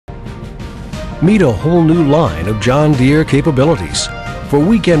Meet a whole new line of John Deere capabilities, for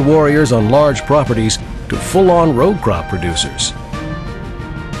weekend warriors on large properties to full-on row crop producers.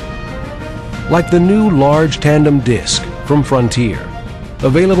 Like the new large tandem disc from Frontier,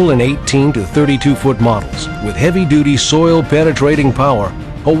 available in 18 to 32-foot models with heavy-duty soil-penetrating power,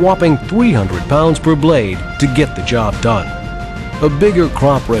 a whopping 300 pounds per blade to get the job done. A bigger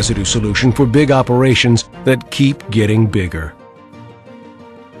crop residue solution for big operations that keep getting bigger.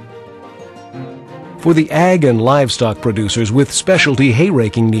 For the ag and livestock producers with specialty hay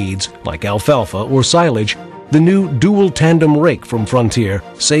raking needs, like alfalfa or silage, the new dual tandem rake from Frontier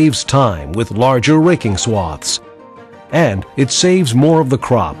saves time with larger raking swaths. And it saves more of the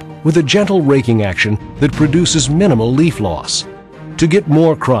crop with a gentle raking action that produces minimal leaf loss, to get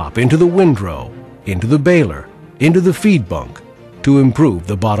more crop into the windrow, into the baler, into the feed bunk, to improve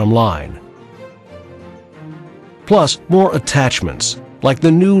the bottom line. Plus, more attachments, like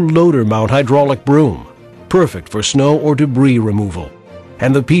the new loader mount hydraulic broom, perfect for snow or debris removal.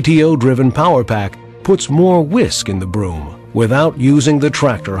 And the PTO-driven power pack puts more whisk in the broom without using the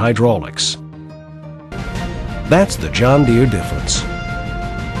tractor hydraulics. That's the John Deere difference.